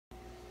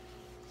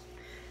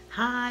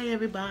Hi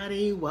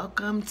everybody,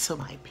 welcome to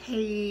my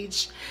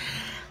page.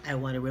 I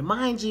want to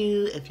remind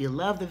you, if you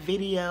love the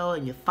video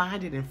and you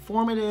find it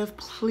informative,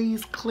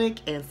 please click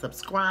and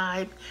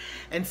subscribe.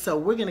 And so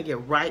we're going to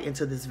get right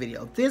into this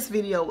video. This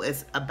video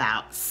is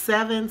about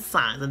 7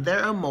 signs, and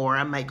there are more.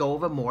 I might go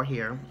over more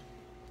here.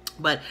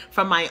 But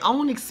from my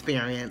own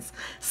experience,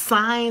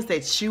 signs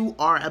that you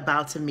are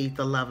about to meet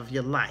the love of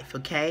your life,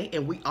 okay?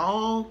 And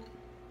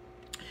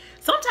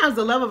sometimes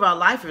the love of our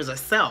life is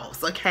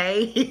ourselves,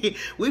 okay?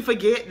 We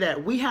forget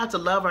that we have to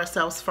love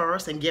ourselves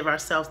first and give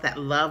ourselves that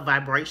love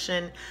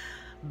vibration.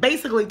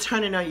 Basically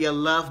turning on your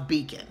love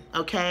beacon,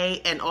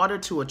 okay? In order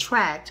to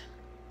attract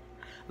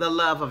the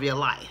love of your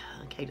life.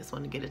 Okay, just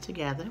want to get it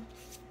together.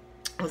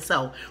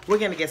 So we're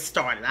going to get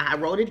started. I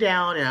wrote it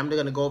down and I'm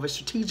going to go over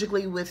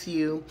strategically with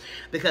you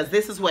because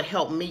this is what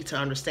helped me to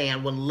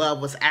understand when love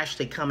was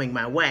actually coming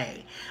my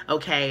way,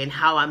 okay, and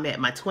how I met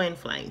my twin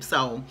flame.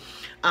 So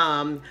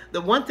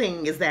the one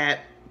thing is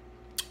that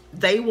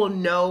they will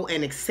know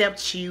and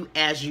accept you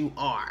as you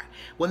are.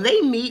 When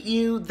they meet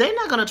you, they're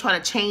not going to try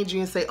to change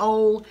you and say,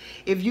 oh,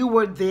 if you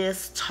were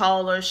this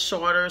taller,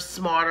 shorter,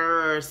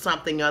 smarter, or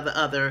something or the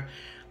other.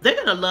 They're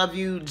going to love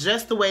you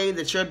just the way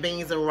that your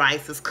beans and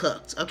rice is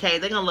cooked, okay?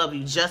 They're going to love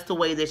you just the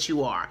way that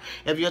you are.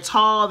 If you're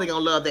tall, they're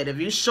going to love that. If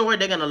you're short,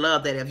 they're going to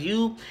love that. If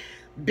you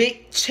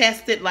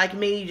big-chested like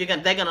me, they're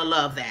going to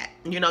love that.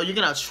 You know, you're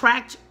going to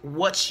attract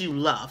what you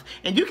love.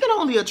 And you can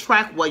only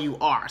attract what you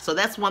are. So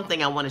that's one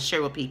thing I want to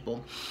share with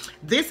people.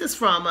 This is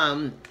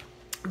from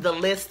the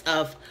list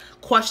of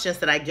questions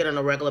that I get on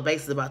a regular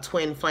basis about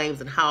twin flames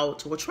and how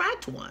to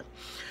attract one.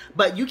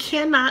 But you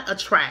cannot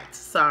attract,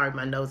 sorry,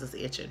 my nose is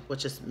itching,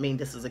 which just means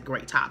this is a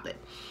great topic.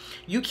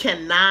 You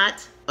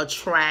cannot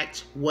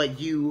attract what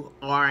you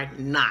are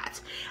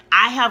not.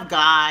 I have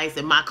guys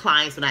and my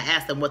clients, when I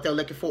ask them what they're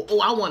looking for,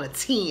 oh, I want a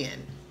 10.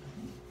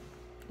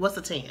 What's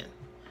a 10?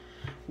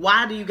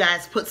 Why do you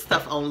guys put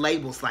stuff on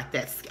labels like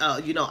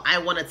that? You know, I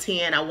want a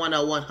 10, I want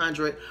a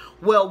 100.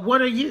 Well,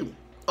 what are you?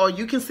 Are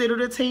you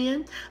considered a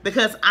 10?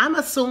 Because I'm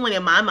assuming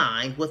in my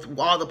mind, with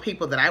all the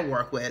people that I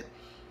work with,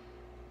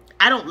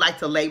 I don't like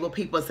to label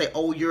people and say,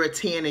 oh, you're a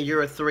 10 and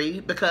you're a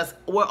 3, because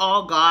we're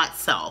all God's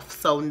self.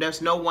 So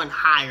there's no one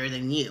higher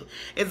than you.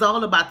 It's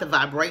all about the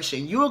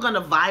vibration. You're going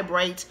to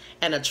vibrate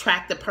and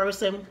attract the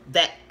person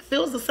that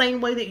feels the same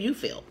way that you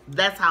feel.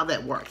 That's how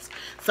that works.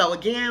 So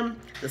again,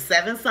 the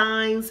 7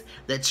 signs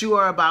that you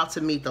are about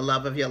to meet the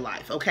love of your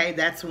life. Okay,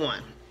 that's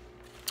one.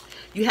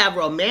 You have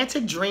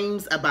romantic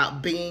dreams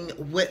about being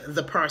with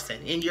the person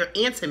and you're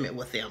intimate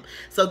with them.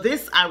 So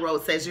this I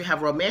wrote says you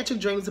have romantic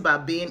dreams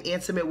about being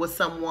intimate with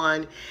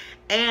someone,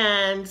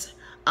 and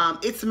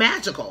it's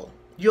magical.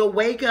 You'll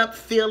wake up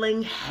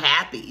feeling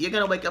happy. You're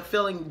going to wake up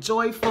feeling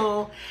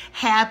joyful,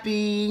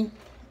 happy,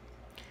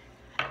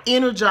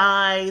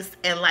 energized,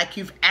 and like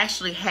you've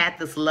actually had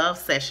this love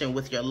session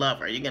with your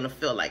lover. You're going to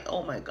feel like,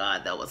 oh my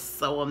God, that was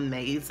so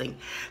amazing.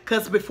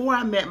 Because before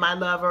I met my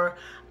lover,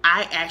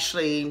 I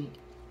actually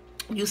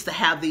used to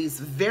have these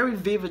very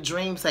vivid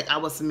dreams like I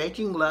was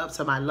making love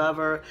to my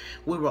lover.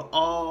 We were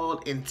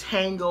all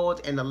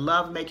entangled and the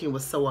love making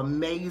was so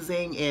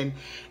amazing, and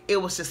it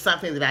was just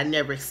something that I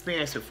never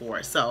experienced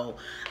before. So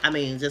I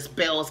mean, just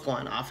bells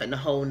going off and the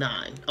whole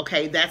 9.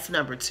 Okay, that's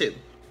number 2.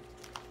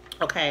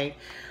 Okay,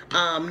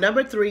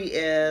 number 3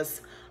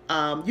 is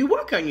you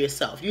work on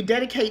yourself. You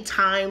dedicate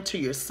time to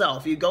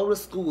yourself. You go to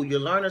school. You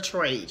learn a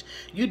trade.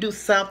 You do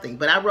something.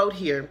 But I wrote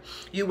here,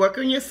 you work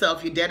on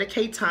yourself. You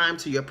dedicate time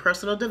to your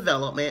personal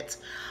development.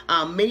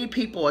 Many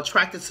people are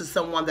attracted to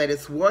someone that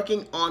is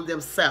working on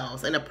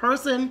themselves and a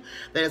person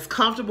that is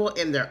comfortable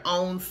in their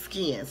own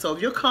skin. So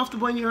if you're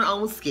comfortable in your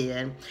own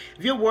skin,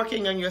 if you're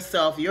working on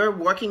yourself, you're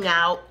working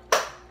out,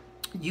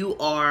 you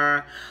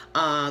are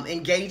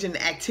engaging in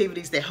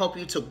activities that help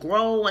you to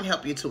grow and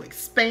help you to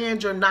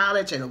expand your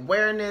knowledge and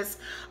awareness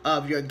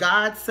of your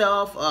God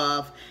self,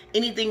 of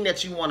anything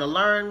that you want to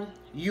learn,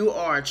 you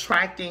are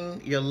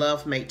attracting your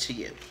love mate to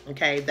you.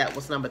 Okay, that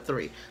was number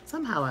 3.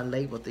 Somehow I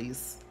labeled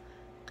these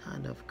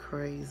kind of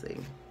crazy.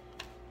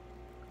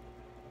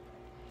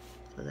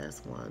 So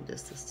that's 1,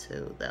 this is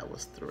 2, that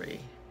was 3.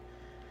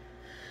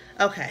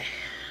 Okay.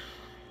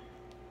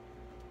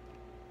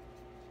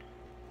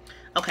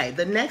 Okay,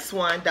 the next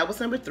one, that was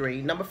number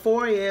 3. Number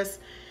 4 is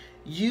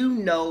you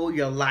know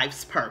your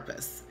life's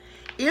purpose.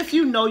 If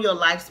you know your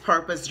life's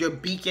purpose, your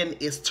beacon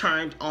is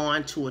turned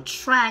on to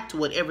attract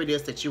whatever it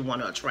is that you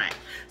want to attract.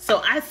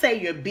 So I say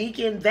your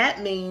beacon,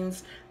 that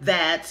means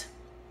that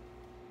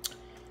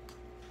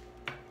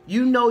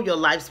you know your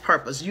life's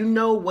purpose. You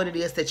know what it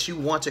is that you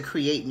want to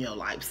create in your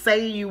life.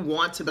 Say you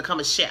want to become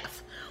a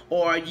chef,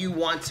 or you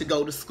want to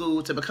go to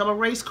school to become a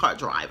race car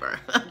driver,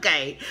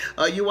 okay?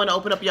 Or you want to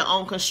open up your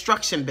own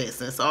construction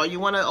business, or you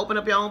want to open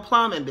up your own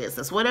plumbing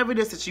business, whatever it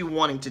is that you're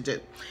wanting to do.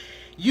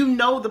 You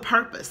know the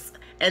purpose,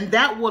 and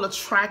that will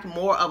attract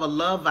more of a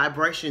love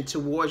vibration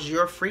towards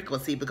your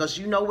frequency because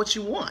you know what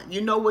you want.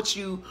 You know what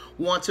you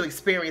want to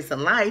experience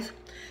in life,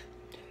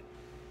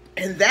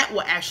 and that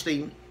will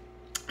actually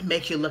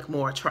make you look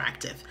more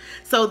attractive.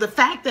 So the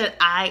fact that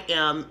I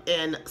am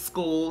in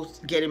school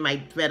getting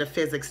my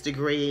metaphysics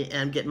degree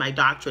and getting my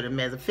doctorate in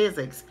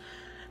metaphysics,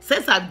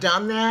 since I've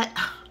done that,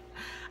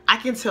 I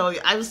can tell you,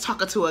 I was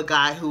talking to a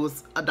guy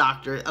who's a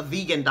doctor, a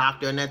vegan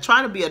doctor, and they're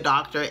trying to be a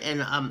doctor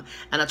and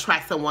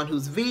attract someone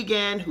who's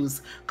vegan,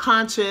 who's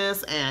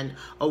conscious and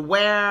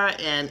aware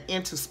and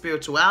into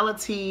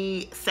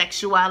spirituality,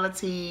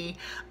 sexuality,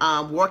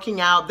 working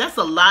out. That's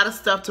a lot of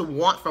stuff to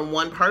want from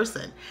one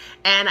person.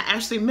 And I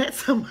actually met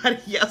somebody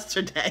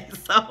yesterday.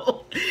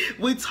 So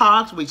we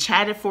talked, we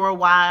chatted for a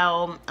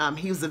while.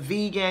 He was a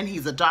vegan,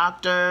 he's a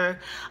doctor.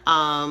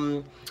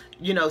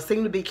 You know,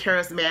 seem to be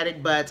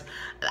charismatic, but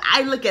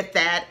I look at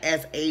that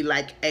as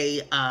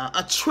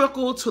a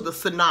trickle to the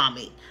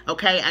tsunami.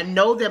 Okay, I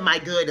know that my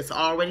good is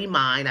already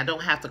mine. I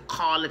don't have to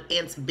call it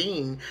into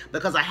being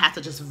because I have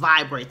to just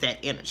vibrate that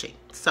energy.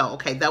 So,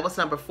 okay, that was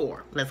number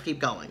 4. Let's keep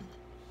going.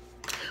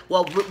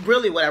 Well,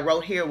 really what I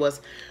wrote here was,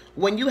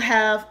 when you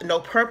have no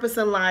purpose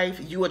in life,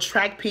 you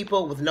attract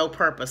people with no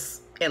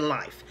purpose in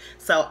life.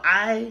 So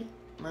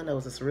my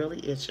nose is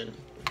really itching.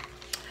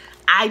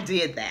 I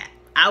did that.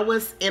 I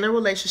was in a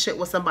relationship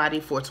with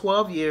somebody for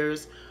 12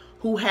 years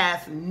who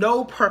has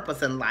no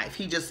purpose in life.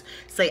 He just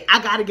say,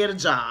 I got to get a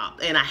job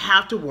and I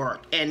have to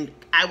work. And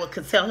I would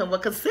tell him,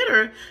 well,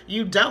 consider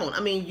you don't. I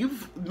mean,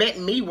 you've met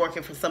me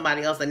working for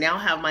somebody else and now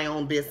have my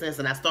own business.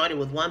 And I started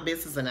with one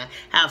business and I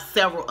have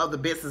several other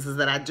businesses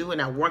that I do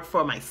and I work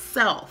for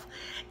myself.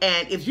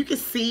 And if you can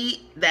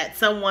see that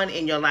someone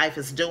in your life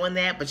is doing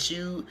that, but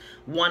you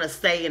want to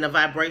stay in a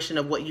vibration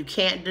of what you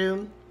can't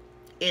do,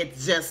 it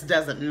just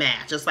doesn't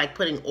match. Just like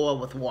putting oil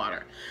with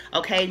water.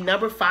 Okay,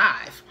 number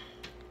 5.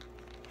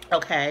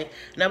 Okay,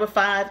 number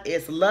 5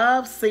 is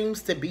love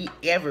seems to be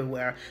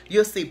everywhere.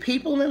 You'll see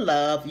people in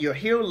love. You'll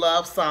hear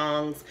love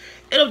songs.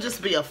 It'll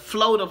just be a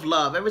float of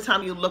love. Every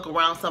time you look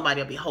around, somebody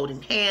will be holding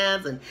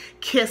hands and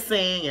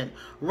kissing and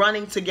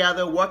running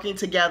together,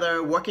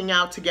 working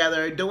out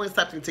together, doing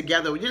something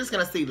together. You're just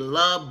going to see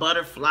love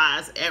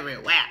butterflies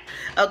everywhere.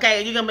 Okay,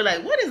 and you're going to be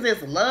like, what is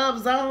this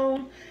love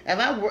zone? Have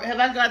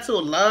I got to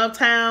a love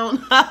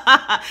town?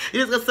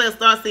 You're just going to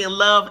start seeing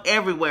love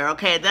everywhere,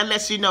 okay? That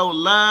lets you know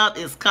love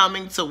is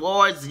coming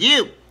towards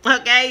you,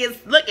 okay?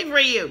 It's looking for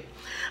you,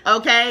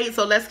 okay?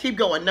 So let's keep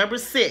going. Number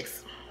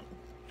 6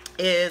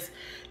 is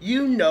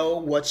you know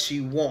what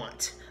you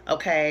want,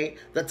 okay?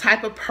 The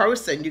type of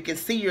person you can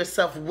see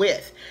yourself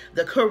with,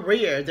 the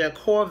career, their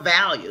core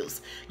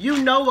values.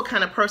 You know what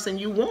kind of person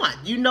you want.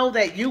 You know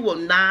that you will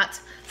not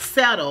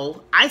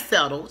settle. I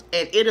settled,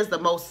 and it is the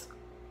most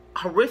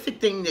horrific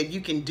thing that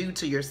you can do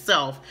to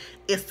yourself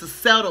is to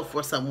settle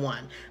for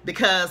someone,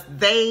 because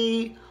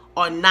they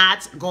are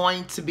not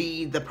going to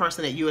be the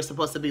person that you are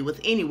supposed to be with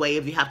anyway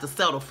if you have to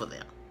settle for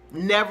them.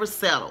 Never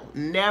settle.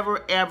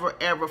 Never, ever,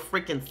 ever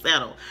freaking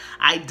settle.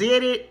 I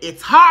did it.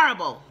 It's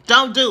horrible.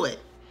 Don't do it.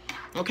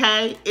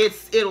 Okay?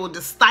 It'll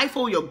just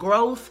stifle your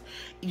growth.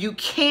 You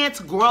can't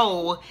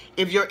grow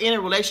if you're in a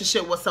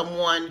relationship with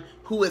someone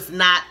who is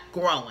not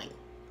growing.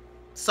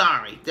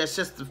 Sorry. That's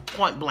just the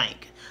point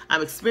blank.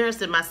 I've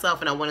experienced it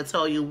myself, and I want to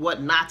tell you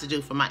what not to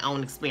do from my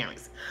own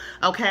experience.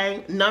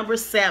 Okay? Number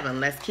 7.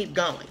 Let's keep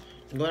going.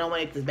 I don't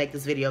want to make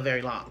this video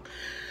very long.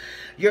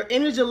 Your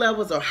energy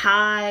levels are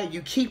high.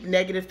 You keep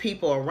negative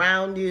people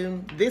around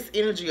you. This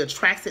energy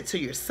attracts it to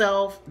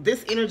yourself.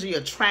 This energy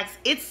attracts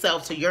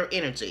itself to your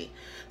energy.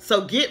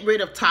 So get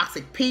rid of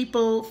toxic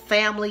people,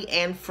 family,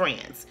 and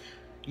friends.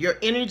 Your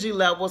energy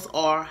levels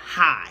are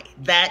high.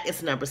 That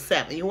is number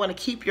 7. You want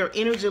to keep your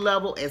energy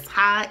level as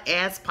high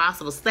as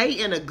possible. Stay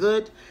in a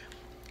good,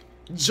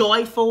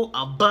 joyful,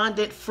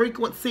 abundant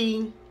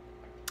frequency.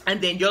 And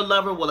then your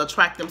lover will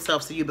attract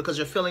themselves to you because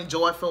you're feeling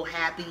joyful,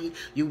 happy.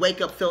 You wake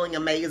up feeling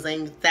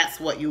amazing. That's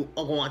what you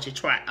want to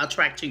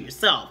attract to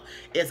yourself.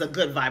 It's a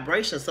good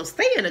vibration. So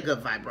stay in a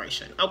good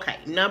vibration. Okay,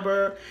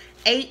 number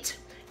 8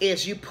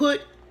 is you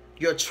put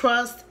your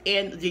trust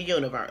in the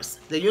universe.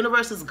 The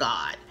universe is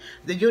God.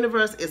 The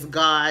universe is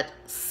God's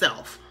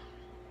self.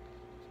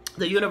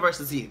 The universe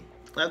is you.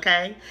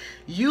 Okay,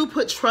 you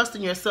put trust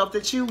in yourself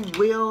that you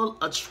will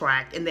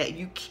attract and that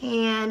you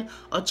can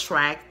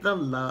attract the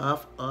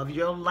love of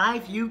your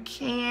life. You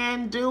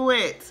can do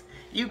it.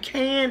 You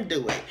can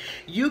do it.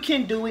 You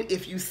can do it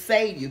if you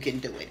say you can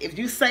do it. If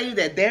you say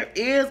that there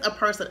is a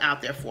person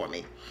out there for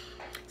me,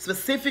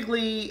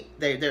 specifically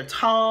they're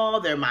tall,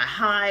 they're my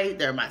height,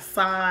 they're my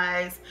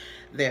size,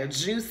 they're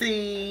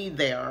juicy,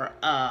 they're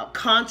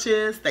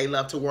conscious, they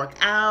love to work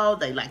out,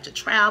 they like to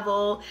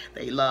travel,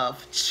 they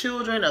love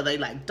children, or they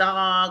like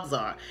dogs,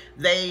 or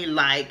they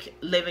like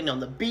living on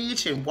the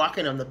beach and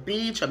walking on the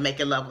beach or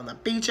making love on the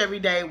beach every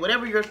day.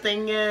 Whatever your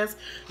thing is,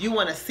 you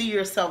want to see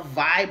yourself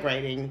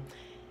vibrating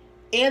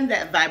in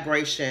that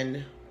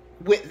vibration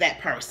with that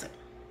person.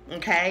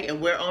 Okay?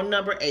 And we're on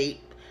number 8.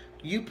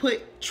 You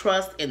put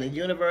trust in the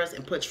universe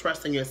and put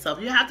trust in yourself.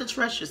 You have to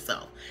trust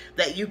yourself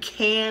that you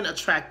can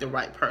attract the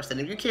right person.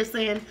 If you keep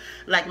saying,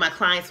 like my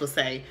clients will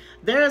say,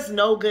 there's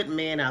no good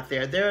men out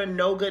there. There are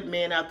no good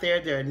men out there.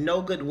 There are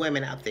no good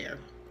women out there.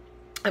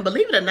 And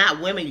believe it or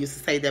not, women used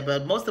to say that,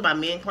 but most of my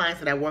men clients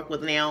that I work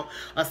with now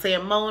are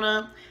saying,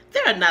 Mona,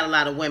 there are not a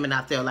lot of women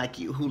out there like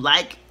you who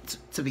like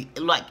to be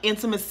like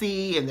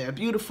intimacy, and they're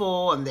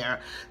beautiful and they're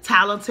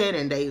talented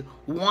and they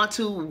want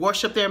to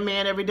worship their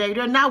man every day.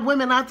 There are not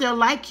women out there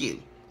like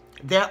you.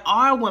 There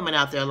are women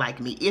out there like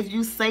me. If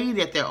you say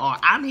that there are,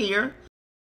 I'm here.